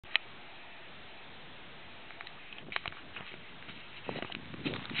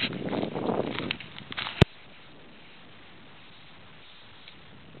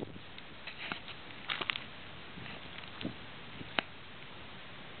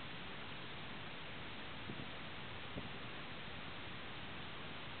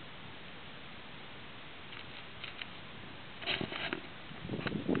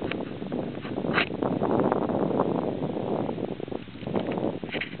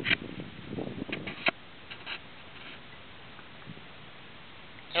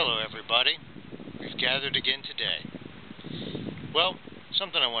gathered again today. Well,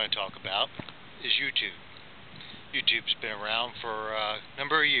 something I want to talk about is YouTube. YouTube's been around for a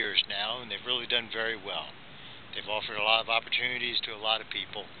number of years now, and they've really done very well. They've offered a lot of opportunities to a lot of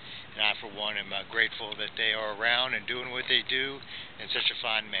people, and I, for one, am grateful that they are around and doing what they do in such a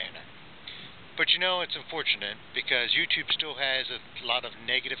fine manner. But it's unfortunate because YouTube still has a lot of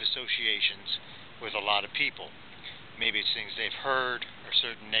negative associations with a lot of people. Maybe it's things they've heard or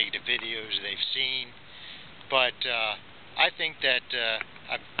certain negative videos they've seen. But I think that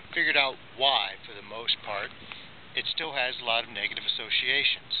I've figured out why, for the most part, it still has a lot of negative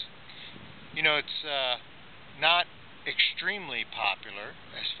associations. It's not extremely popular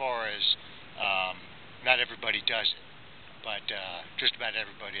as far as not everybody does it, but just about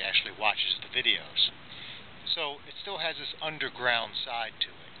everybody actually watches the videos. So it still has this underground side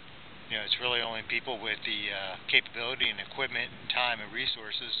to it. It's really only people with the capability and equipment and time and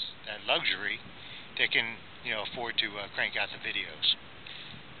resources and luxury that can, afford to crank out the videos.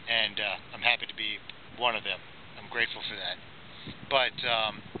 And I'm happy to be one of them. I'm grateful for that. But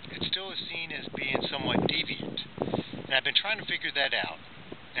it still is seen as being somewhat deviant. And I've been trying to figure that out.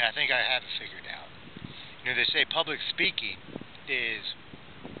 And I think I have it figured out. They say public speaking is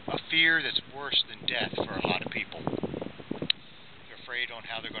a fear that's worse than death for a lot of people. They're afraid on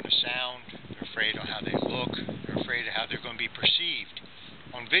how they're going to sound. They're afraid on how they look. They're afraid of how they're going to be perceived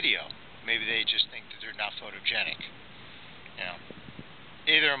on video. Maybe they just think that they're not photogenic.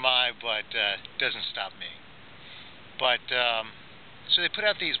 Either am I, but it doesn't stop me. But so they put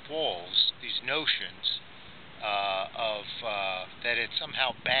out these walls, these notions of that it's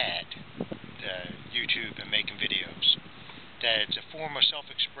somehow bad, YouTube and making videos, that it's a form of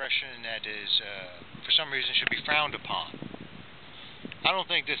self-expression that is, for some reason, should be frowned upon. I don't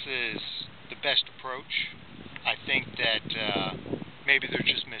think this is the best approach. I think that maybe they're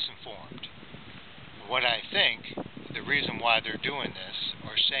just misinformed. What I think, the reason why they're doing this,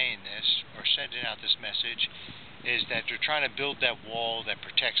 or saying this, or sending out this message, is that they're trying to build that wall that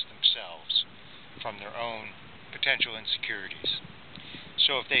protects themselves from their own potential insecurities.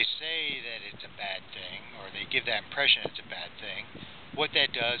 So if they say that it's a bad thing, or they give that impression it's a bad thing, what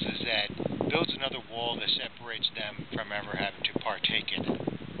that does is that builds another wall that separates them from ever having to partake in it.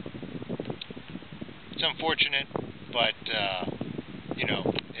 It's unfortunate, but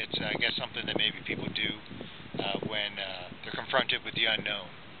it's I guess something that maybe people do when they're confronted with the unknown.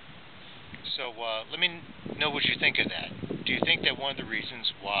 So let me know what you think of that. Do you think that one of the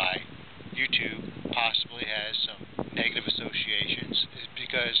reasons why YouTube possibly has some negative associations is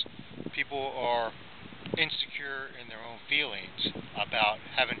because people are insecure in their own feelings about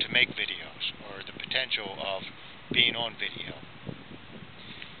having to make videos or the potential of being on video?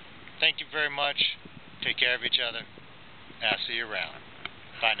 Thank you very much. Take care of each other. And I'll see you around.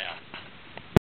 Bye now.